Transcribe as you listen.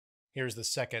Here's the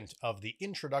second of the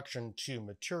Introduction to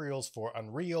Materials for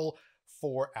Unreal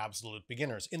for absolute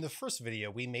beginners. In the first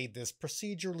video, we made this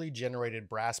procedurally generated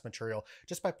brass material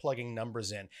just by plugging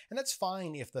numbers in. And that's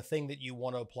fine if the thing that you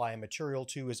want to apply a material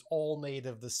to is all made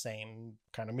of the same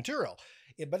kind of material.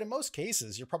 But in most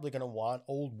cases, you're probably going to want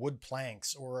old wood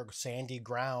planks or a sandy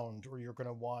ground, or you're going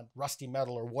to want rusty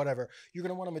metal or whatever. You're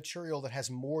going to want a material that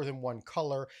has more than one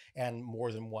color and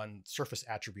more than one surface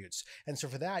attributes. And so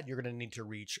for that, you're going to need to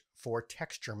reach for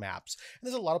texture maps. And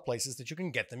there's a lot of places that you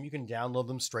can get them. You can download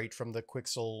them straight from the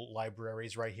Quixel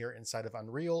libraries right here inside of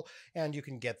Unreal, and you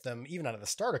can get them even out of the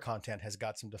starter content has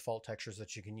got some default textures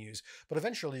that you can use. But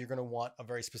eventually you're going to want a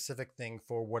very specific thing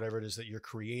for whatever it is that you're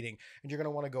creating. And you're going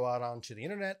to want to go out onto the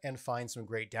internet and find some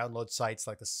great download sites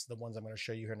like this, the ones I'm going to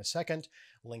show you here in a second.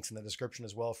 Links in the description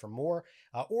as well for more.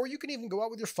 Or you can even go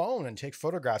out with your phone and take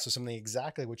photographs of something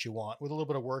exactly what you want. With a little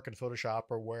bit of work in Photoshop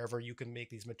or wherever, you can make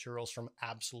these materials from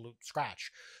absolute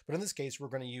scratch. But in this case, we're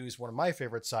going to use one of my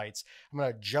favorite sites. I'm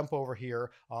going to jump over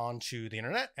here onto the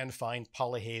internet and find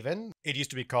Polyhaven. It used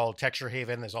to be called Texture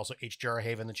Haven. There's also HDR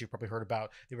Haven that you've probably heard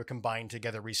about. They were combined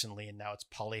together recently, and now it's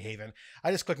Polyhaven.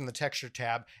 I just clicked on the texture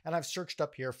tab, and I've searched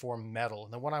up here for metal.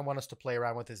 And the one I want us to play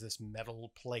around with is this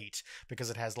metal plate, because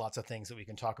it has lots of things that we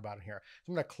can talk about in here. So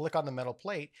I'm going to click on the metal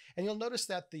plate, and you'll notice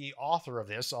that the author of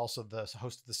this, also the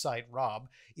host of the site, Rob,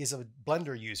 is a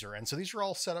Blender user. And so these are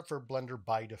all set up for Blender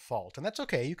by default. And that's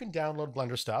okay. You can download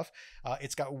Blender stuff.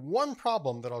 It's got one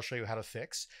problem that I'll show you how to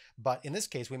fix. But in this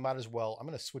case, we might as well, I'm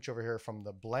going to switch over here from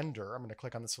the Blender. I'm going to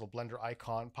click on this little Blender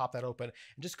icon, pop that open,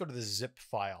 and just go to the zip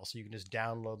file. So you can just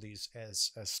download these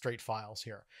as straight files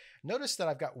here. Notice that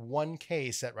I've got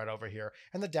 1K set right over here,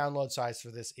 and the download size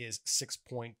for this is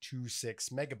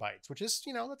 6.26 megabytes, which is,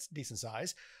 that's a decent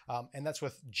size. And that's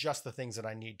with just the things that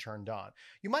I need turned on.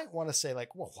 You might want to say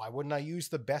like, well, why wouldn't I use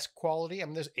the best quality? I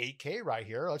mean, there's 8K right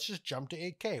here. Let's just jump to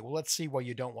 8K. Well, let's see why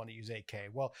you don't want to use 8K.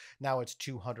 Well, now it's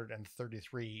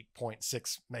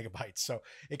 233.6 megabytes. So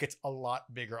it gets a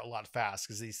lot bigger, a lot fast,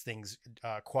 because these things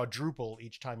quadruple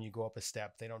each time you go up a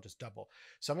step. They don't just double.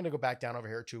 So I'm going to go back down over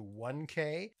here to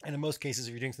 1K. And in most cases,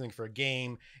 if you're doing something for a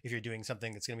game, if you're doing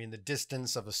something that's going to be in the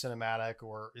distance of a cinematic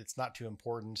or it's not too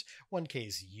important, 1K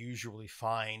is usually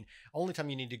fine. Only time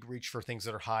you need to reach for things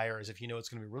that are higher is if you know it's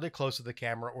going to be really close to the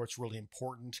camera or it's really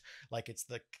important, like it's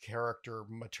the character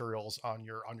materials on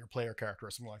your player character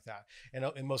or something like that. And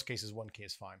in most cases, 1K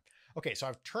is fine. Okay, so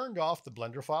I've turned off the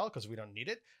Blender file because we don't need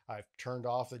it. I've turned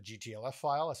off the GTLF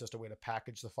file. It's just a way to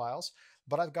package the files.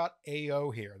 But I've got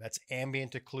AO here. That's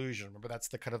ambient occlusion. Remember, that's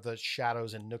the kind of the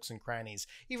shadows and nooks and crannies.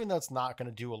 Even though it's not going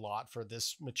to do a lot for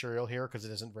this material here because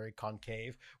it isn't very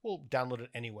concave, we'll download it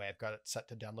anyway. I've got it set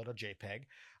to download a JPEG.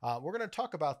 We're going to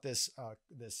talk about this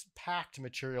packed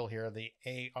material here, the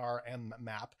ARM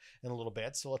map, in a little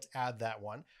bit. So let's add that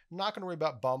one. I'm not going to worry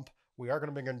about bump. We are going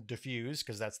to bring in diffuse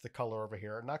because that's the color over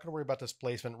here. Not going to worry about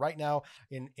displacement. Right now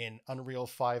in Unreal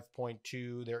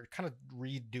 5.2, they're kind of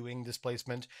redoing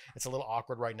displacement. It's a little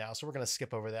awkward right now, so we're going to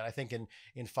skip over that. I think in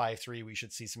 5.3, we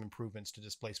should see some improvements to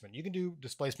displacement. You can do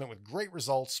displacement with great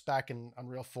results back in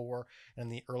Unreal 4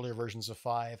 and the earlier versions of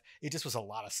 5. It just was a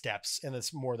lot of steps, and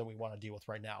it's more than we want to deal with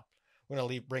right now. We're going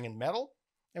to bring in metal.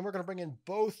 And we're going to bring in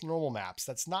both normal maps.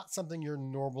 That's not something you're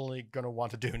normally going to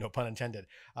want to do, no pun intended.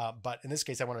 But in this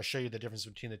case, I want to show you the difference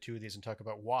between the two of these and talk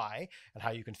about why and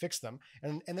how you can fix them.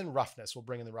 And then roughness, we'll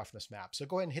bring in the roughness map. So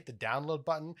go ahead and hit the download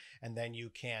button, and then you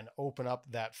can open up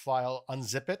that file,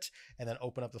 unzip it, and then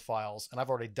open up the files. And I've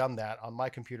already done that on my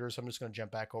computer, so I'm just going to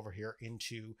jump back over here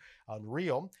into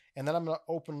Unreal. And then I'm going to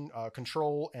open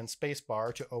Control and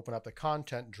Spacebar to open up the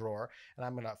content drawer. And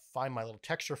I'm going to find my little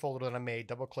texture folder that I made,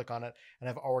 double click on it, and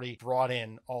I've already brought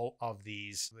in all of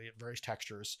these various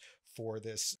textures for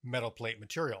this metal plate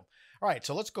material. All right,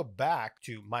 so let's go back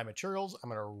to my materials.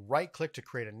 I'm going to right click to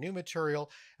create a new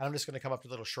material, and I'm just going to come up to a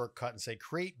little shortcut and say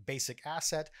create basic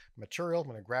asset material. I'm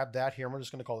going to grab that here, and we're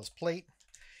just going to call this plate,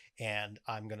 and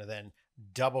I'm going to then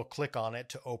double click on it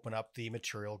to open up the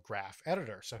material graph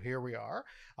editor. So here we are.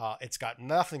 It's got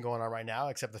nothing going on right now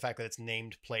except the fact that it's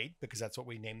named plate because that's what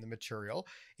we named the material.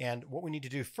 And what we need to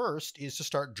do first is to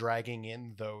start dragging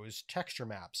in those texture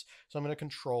maps. So I'm going to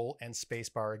Control and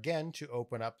Spacebar again to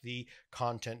open up the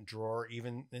content drawer,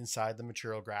 even inside the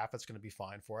material graph. It's going to be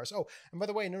fine for us. Oh, and by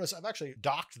the way, notice I've actually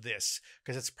docked this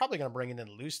because it's probably going to bring it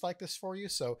in loose like this for you.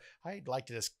 So I'd like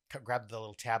to just grab the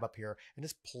little tab up here and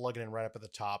just plug it in right up at the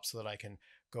top so that I can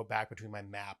go back between my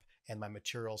map and my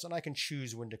materials, and I can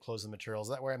choose when to close the materials.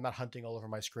 That way I'm not hunting all over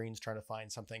my screens trying to find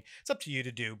something. It's up to you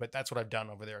to do, but that's what I've done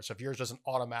over there. So if yours doesn't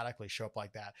automatically show up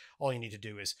like that, all you need to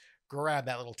do is grab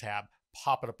that little tab,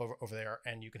 pop it up over there,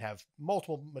 and you can have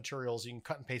multiple materials. You can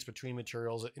cut and paste between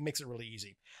materials. It makes it really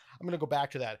easy. I'm going to go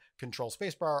back to that Control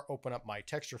Spacebar, open up my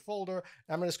texture folder,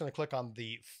 and I'm just going to click on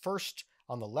the first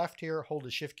on the left here, hold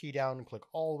the Shift key down and click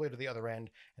all the way to the other end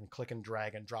and click and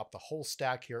drag and drop the whole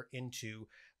stack here into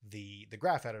the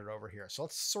graph editor over here. So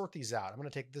let's sort these out. I'm going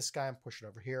to take this guy and push it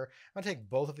over here. I'm going to take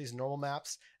both of these normal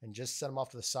maps and just set them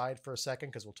off to the side for a second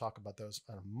because we'll talk about those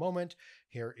in a moment.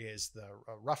 Here is the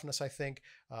roughness, I think.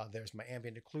 There's my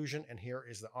ambient occlusion, and here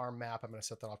is the arm map. I'm going to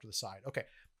set that off to the side. Okay.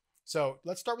 So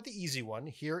let's start with the easy one.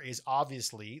 Here is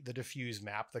obviously the diffuse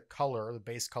map, the color, the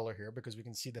base color here, because we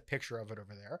can see the picture of it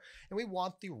over there. And we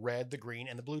want the red, the green,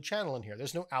 and the blue channel in here.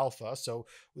 There's no alpha, so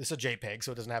this is a JPEG,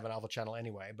 so it doesn't have an alpha channel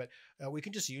anyway. But we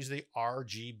can just use the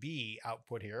RGB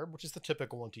output here, which is the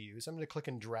typical one to use. I'm going to click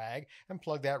and drag and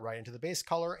plug that right into the base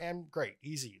color, and great,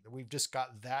 easy. We've just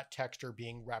got that texture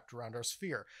being wrapped around our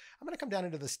sphere. I'm going to come down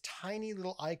into this tiny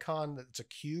little icon that's a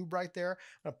cube right there.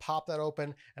 I'm going to pop that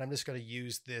open, and I'm just going to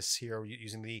use this here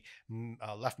using the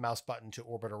left mouse button to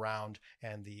orbit around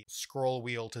and the scroll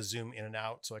wheel to zoom in and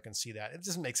out so I can see that. It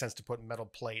doesn't make sense to put metal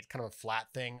plate, kind of a flat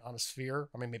thing on a sphere.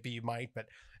 I mean, maybe you might, but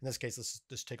in this case, let's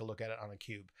just take a look at it on a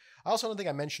cube. I also don't think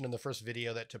I mentioned in the first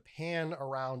video that to pan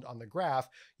around on the graph,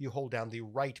 you hold down the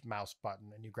right mouse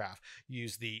button and you graph. You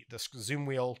use the zoom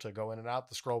wheel to go in and out,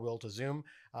 the scroll wheel to zoom,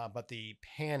 but the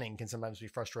panning can sometimes be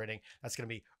frustrating. That's going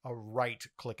to be a right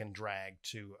click and drag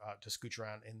to scooch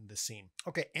around in the scene.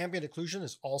 Okay, ambient occlusion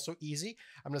is also easy.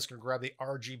 I'm just going to grab the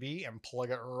RGB and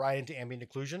plug it right into ambient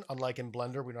occlusion. Unlike in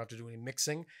Blender, we don't have to do any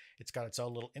mixing. It's got its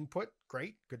own little input.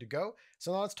 Great, good to go.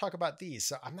 So now let's talk about these.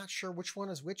 So I'm not sure which one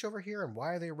is which over here and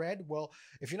why are they red? Well,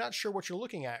 if you're not sure what you're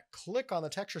looking at, click on the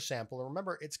texture sample, and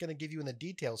remember, it's going to give you in the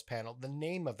details panel the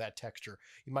name of that texture.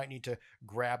 You might need to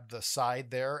grab the side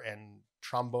there and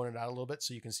trombone it out a little bit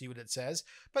so you can see what it says,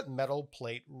 but metal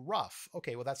plate rough.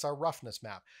 Okay, well, that's our roughness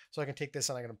map. So I can take this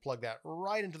and I'm going to plug that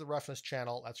right into the roughness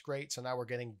channel. That's great. So now we're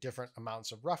getting different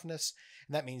amounts of roughness,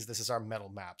 and that means this is our metal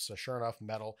map. So sure enough,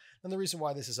 metal. And the reason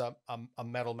why this is a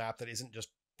metal map that isn't just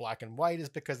black and white is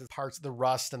because the parts of the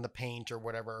rust and the paint or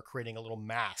whatever are creating a little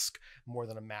mask more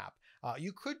than a map.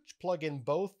 You could plug in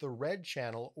both the red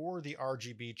channel or the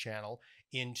RGB channel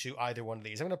into either one of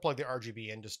these. I'm going to plug the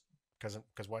RGB in just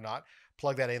because why not?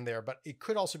 Plug that in there, but it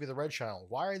could also be the red channel.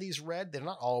 Why are these red? They're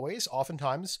not always.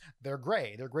 Oftentimes they're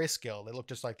gray. They're grayscale. They look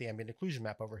just like the ambient occlusion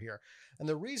map over here. And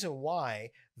the reason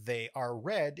why they are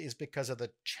red is because of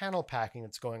the channel packing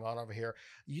that's going on over here.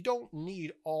 You don't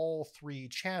need all three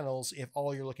channels if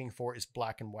all you're looking for is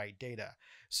black and white data.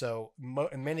 So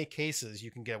in many cases, you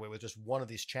can get away with just one of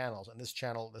these channels, and this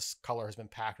channel, this color has been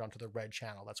packed onto the red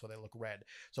channel. That's why they look red.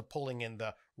 So pulling in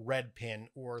the red pin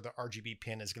or the RGB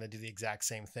pin is going to do the exact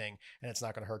same thing, and it's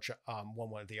not going to hurt you one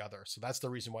way or the other. So that's the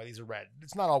reason why these are red.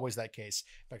 It's not always that case.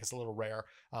 In fact, it's a little rare,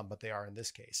 but they are in this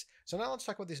case. So now let's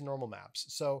talk about these normal maps.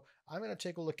 So I'm going to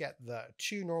take a look at the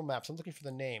two normal maps. I'm looking for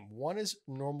the name. One is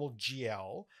normal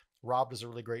GL. Rob does a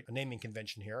really great naming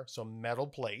convention here. So metal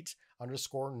plate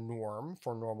underscore norm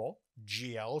for normal,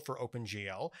 GL for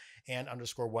OpenGL, and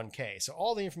underscore 1K. So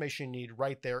all the information you need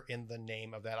right there in the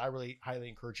name of that. I really highly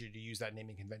encourage you to use that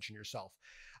naming convention yourself.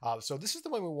 So this is the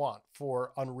one we want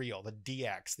for Unreal, the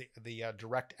DX, the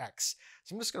DirectX.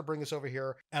 So I'm just going to bring this over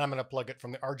here, and I'm going to plug it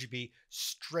from the RGB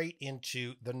straight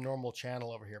into the normal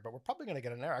channel over here. But we're probably going to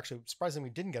get an error. Actually, surprisingly,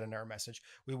 we didn't get an error message.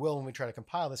 We will when we try to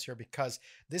compile this here, because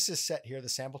this is set here. The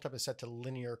sample type is set to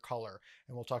linear color,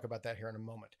 and we'll talk about that here in a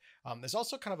moment. There's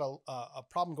also kind of a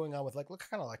problem going on with look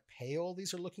kind of like pale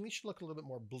these are looking. These should look a little bit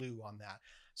more blue on that.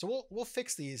 So we'll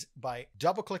fix these by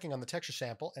double clicking on the texture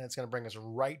sample, and it's going to bring us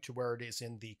right to where it is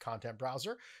in the content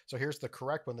browser. So here's the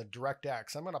correct one, the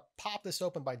DirectX. I'm going to pop this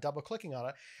open by double clicking on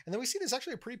it. And then we see there's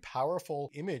actually a pretty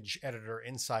powerful image editor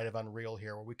inside of Unreal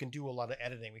here, where we can do a lot of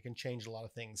editing. We can change a lot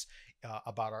of things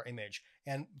about our image.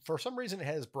 And for some reason, it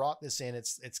has brought this in.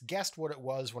 It's guessed what it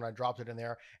was when I dropped it in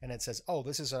there, and it says, oh,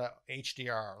 this is a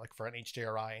HDR, like for an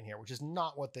HDRI in here, which is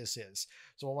not what this is.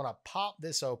 So I want to pop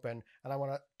this open, and I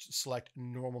want to select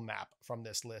normal map from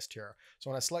this list here. So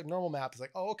when I select normal map, it's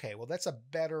like, oh, okay, well, that's a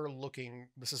better looking,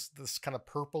 this is this kind of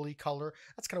purpley color.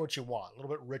 That's kind of what you want, a little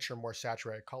bit richer, more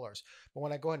saturated colors. But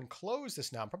when I go ahead and close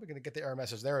this now, I'm probably going to get the error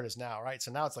message. There it is now, right?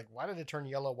 So now it's like, why did it turn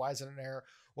yellow? Why is it an error?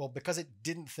 Well, because it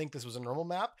didn't think this was a normal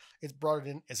map, it's brought it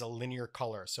in as a linear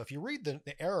color. So if you read the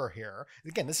error here,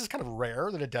 again, this is kind of rare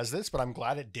that it does this, but I'm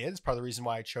glad it did. It's part of the reason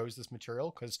why I chose this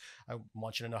material, because I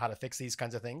want you to know how to fix these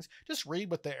kinds of things. Just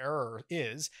read what the error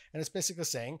is, and it's basically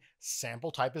saying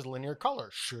sample type is linear color,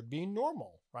 should be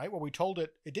normal, right? Well, we told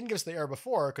it didn't give us the error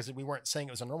before because we weren't saying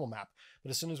it was a normal map.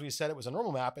 But as soon as we said it was a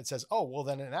normal map, it says, oh, well,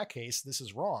 then in that case, this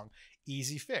is wrong.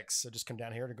 easy fix. So just come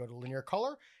down here to go to linear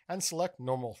color and select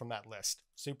normal from that list.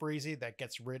 Super easy. That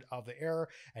gets rid of the error.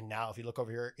 And now if you look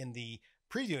over here in the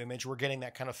preview image, we're getting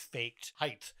that kind of faked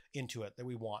height into it that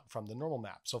we want from the normal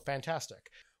map. So fantastic.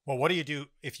 Well, what do you do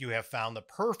if you have found the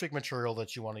perfect material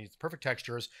that you want to use, the perfect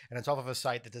textures, and it's off of a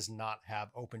site that does not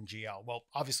have OpenGL? Well,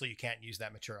 obviously you can't use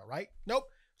that material, right? Nope.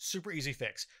 Super easy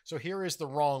fix. So here is the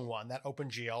wrong one, that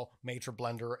OpenGL made for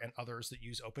Blender and others that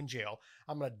use OpenGL.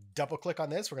 I'm going to double click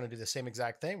on this. We're going to do the same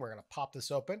exact thing. We're going to pop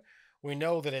this open. We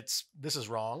know that this is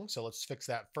wrong, so let's fix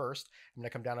that first. I'm going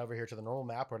to come down over here to the normal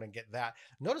map. We're going to get that.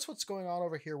 Notice what's going on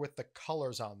over here with the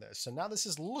colors on this. So now this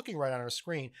is looking right on our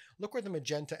screen. Look where the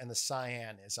magenta and the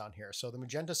cyan is on here. So the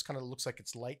magenta kind of looks like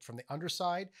it's light from the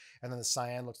underside, and then the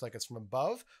cyan looks like it's from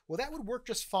above. Well, that would work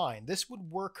just fine. This would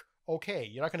work okay.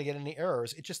 You're not going to get any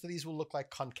errors. It's just that these will look like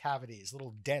concavities,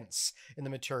 little dents in the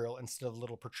material instead of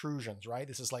little protrusions, right?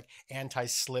 This is like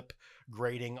anti-slip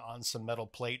grading on some metal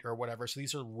plate or whatever. So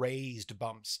these are raised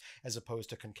bumps as opposed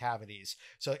to concavities.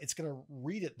 So it's going to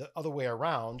read it the other way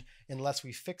around unless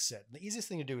we fix it. The easiest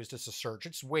thing to do is just to search.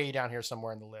 It's way down here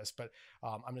somewhere in the list, but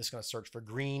I'm just going to search for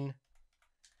green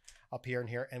up here and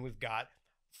here, and we've got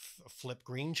flip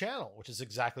green channel, which is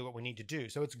exactly what we need to do.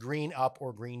 So it's green up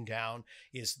or green down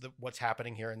is what's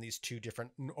happening here in these two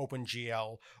different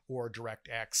OpenGL or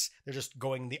DirectX. They're just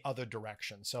going the other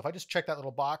direction. So if I just check that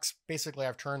little box, basically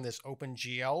I've turned this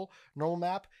OpenGL normal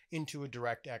map into a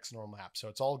DirectX normal map. So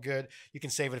it's all good. You can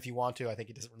save it if you want to. I think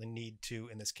it doesn't really need to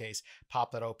in this case.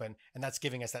 Pop that open, and that's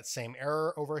giving us that same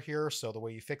error over here. So the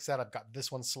way you fix that, I've got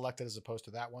this one selected as opposed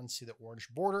to that one. See the orange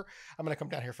border? I'm going to come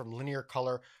down here from linear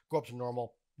color, go up to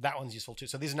normal. That one's useful too.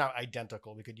 So these are now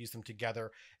identical. We could use them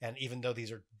together. And even though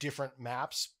these are different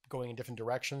maps going in different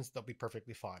directions, they'll be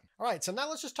perfectly fine. All right, so now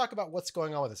let's just talk about what's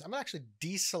going on with this. I'm gonna actually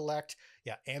deselect,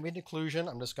 ambient occlusion.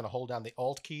 I'm just gonna hold down the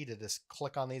Alt key to just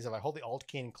click on these. If I hold the Alt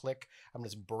key and click, I'm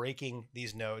just breaking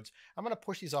these nodes. I'm gonna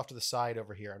push these off to the side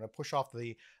over here. I'm gonna push off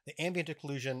the ambient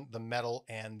occlusion, the metal,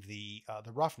 and the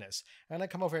roughness. And I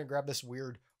come over here and grab this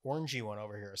weird orangey one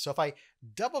over here. So if I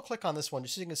double click on this one,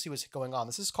 just so you can see what's going on,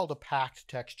 this is called a packed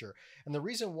texture. And the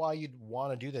reason why you'd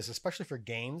want to do this, especially for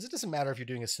games, it doesn't matter if you're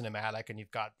doing a cinematic and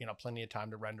you've got, plenty of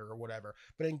time to render or whatever,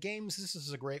 but in games, this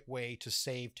is a great way to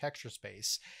save texture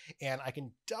space. And I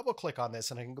can double click on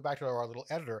this and I can go back to our little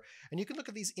editor and you can look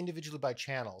at these individually by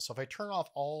channel. So if I turn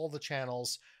off all the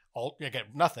channels, again,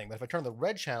 nothing, but if I turn the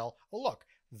red channel, oh look,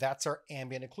 that's our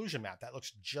ambient occlusion map. That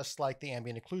looks just like the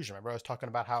ambient occlusion. Remember I was talking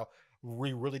about how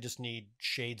we really just need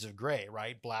shades of gray,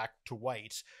 right? Black to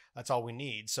white. That's all we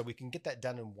need. So we can get that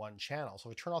done in one channel. So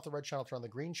we turn off the red channel, turn on the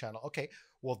green channel. Okay,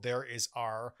 well, there is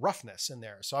our roughness in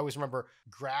there. So I always remember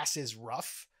grass is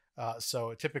rough.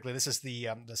 So typically this is the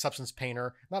Substance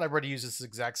Painter. Not everybody uses this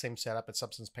exact same setup at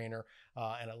Substance Painter,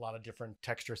 and a lot of different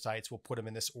texture sites will put them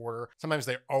in this order. Sometimes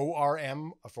they're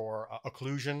ORM for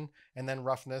occlusion, and then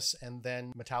roughness, and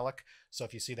then metallic. So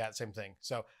if you see that, same thing.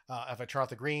 So if I turn off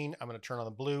the green, I'm going to turn on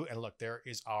the blue, and look, there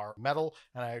is our metal.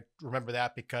 And I remember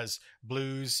that because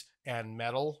blues and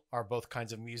metal are both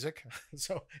kinds of music.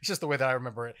 So it's just the way that I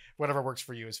remember it. Whatever works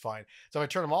for you is fine. So if I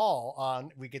turn them all on,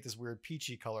 we get this weird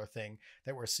peachy color thing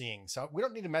that we're seeing. So we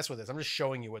don't need to mess with this. I'm just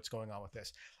showing you what's going on with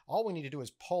this. All we need to do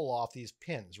is pull off these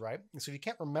pins, right? And so if you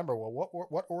can't remember, well,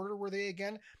 what order were they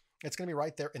again? It's going to be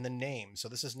right there in the name. So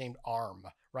this is named ARM,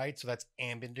 right? So that's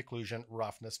ambient occlusion,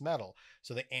 roughness, metal.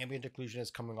 So the ambient occlusion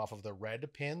is coming off of the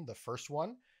red pin, the first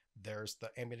one. There's the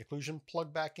ambient occlusion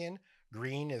plug back in.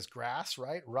 Green is grass,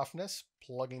 right? Roughness,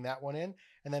 plugging that one in.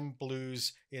 And then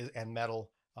blues and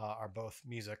metal are both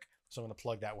music. So I'm going to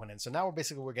plug that one in. So now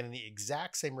we're getting the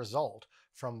exact same result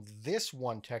from this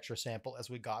one texture sample as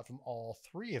we got from all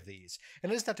three of these.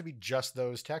 And it doesn't have to be just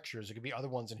those textures. It could be other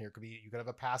ones in here. It could be, you could have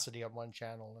opacity on one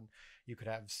channel, and you could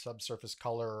have subsurface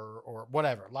color or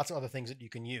whatever. Lots of other things that you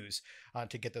can use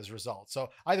to get those results. So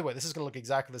either way, this is going to look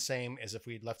exactly the same as if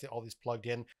we'd left all these plugged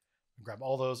in. Grab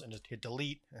all those and just hit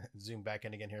delete, zoom back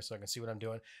in again here so I can see what I'm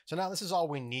doing. So now this is all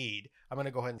we need. I'm going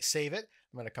to go ahead and save it.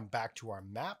 I'm going to come back to our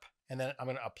map, and then I'm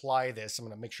going to apply this. I'm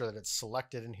going to make sure that it's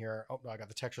selected in here. Oh, no, I got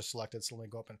the texture selected. So let me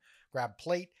go up and grab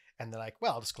plate, and then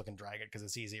I'll just click and drag it because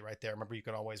it's easy right there. Remember, you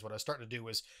can always, what I was starting to do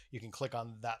is you can click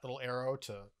on that little arrow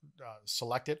to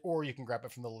select it, or you can grab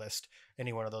it from the list.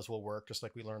 Any one of those will work, just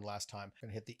like we learned last time. I'm going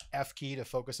to hit the F key to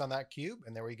focus on that cube,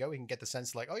 and there we go. We can get the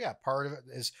sense like, oh yeah, part of it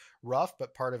is rough,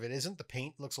 but part of it isn't. The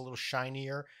paint looks a little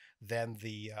shinier than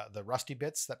the rusty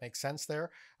bits. That makes sense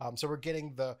there. So we're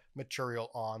getting the material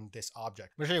on this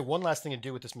object. I'm gonna show you one last thing to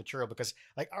do with this material because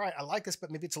like, all right, I like this,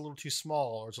 but maybe it's a little too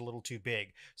small or it's a little too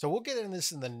big. So we'll get into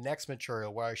this in the next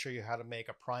material where I show you how to make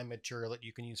a prime material that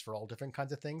you can use for all different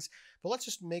kinds of things. But let's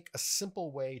just make a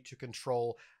simple way to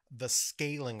control the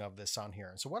scaling of this on here.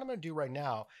 And so what I'm going to do right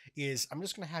now is I'm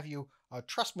just going to have you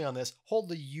trust me on this, hold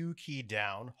the U key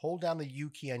down, hold down the U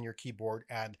key on your keyboard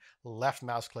and left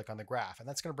mouse click on the graph. And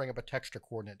that's going to bring up a texture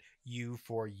coordinate, U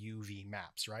for UV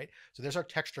maps, right? So there's our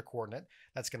texture coordinate.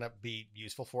 That's going to be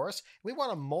useful for us. We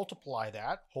want to multiply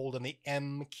that, hold in the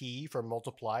M key for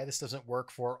multiply. This doesn't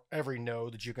work for every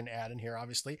node that you can add in here,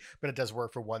 obviously, but it does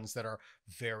work for ones that are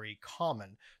very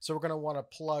common. So we're going to want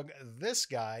to plug this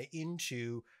guy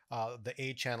into the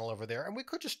A channel over there. And we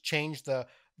could just change the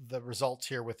results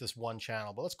here with this one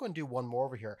channel, but let's go and do one more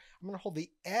over here. I'm going to hold the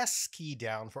S key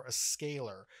down for a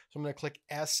scalar. So I'm going to click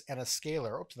S and a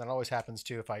scalar. Oops, that always happens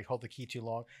too if I hold the key too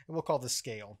long. And we'll call this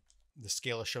scale. The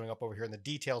scale is showing up over here in the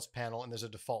details panel, and there's a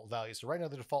default value. So right now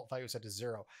the default value is set to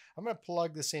 0. I'm going to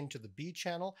plug this into the B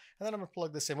channel, and then I'm going to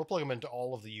plug this in. We'll plug them into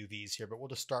all of the UVs here, but we'll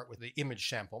just start with the image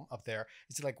sample up there.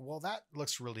 It's like, well, that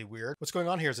looks really weird. What's going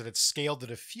on here is that it's scaled the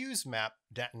diffuse map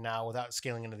now without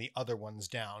scaling into the other ones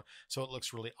down, so it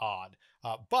looks really odd.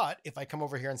 But if I come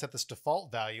over here and set this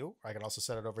default value, I can also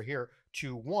set it over here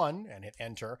to 1 and hit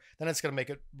enter, then it's going to make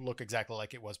it look exactly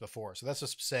like it was before. So that's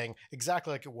just saying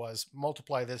exactly like it was,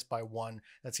 multiply this by 1,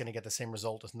 that's going to get the same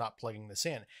result as not plugging this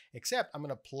in. Except I'm going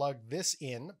to plug this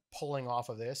in, pulling off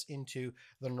of this into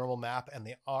the normal map and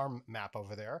the ARM map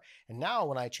over there. And now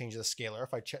when I change the scalar,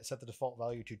 if I set the default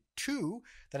value to 2,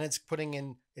 then it's putting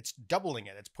in, it's doubling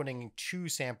it. It's putting in 2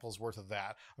 samples worth of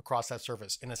that across that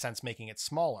surface, in a sense making it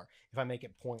smaller. If I make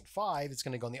it 0.5, it's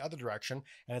going to go in the other direction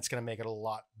and it's going to make it a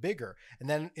lot bigger. And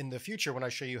then in the future, when I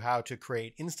show you how to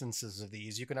create instances of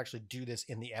these, you can actually do this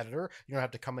in the editor. You don't have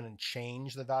to come in and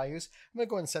change the values. I'm going to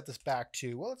go ahead and set this back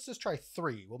to, well, let's just try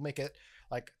 3. We'll make it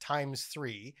like times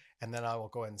 3, and then I will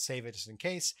go ahead and save it just in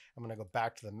case. I'm going to go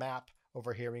back to the map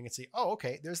over here. You can see, oh,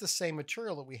 okay, there's the same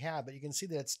material that we had, but you can see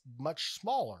that it's much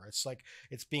smaller. It's like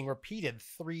it's being repeated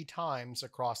 3 times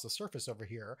across the surface over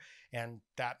here, and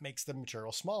that makes the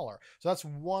material smaller. So that's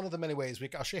one of the many ways.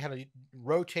 I'll show you how to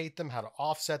rotate them, how to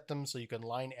offset them so you can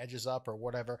line edges up or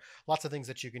whatever. Lots of things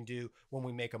that you can do when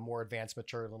we make a more advanced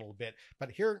material in a little bit.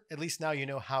 But here, at least now you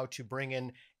know how to bring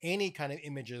in any kind of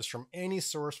images from any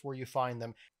source where you find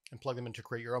them and plug them in to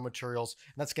create your own materials.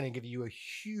 And that's going to give you a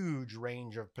huge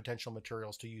range of potential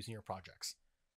materials to use in your projects.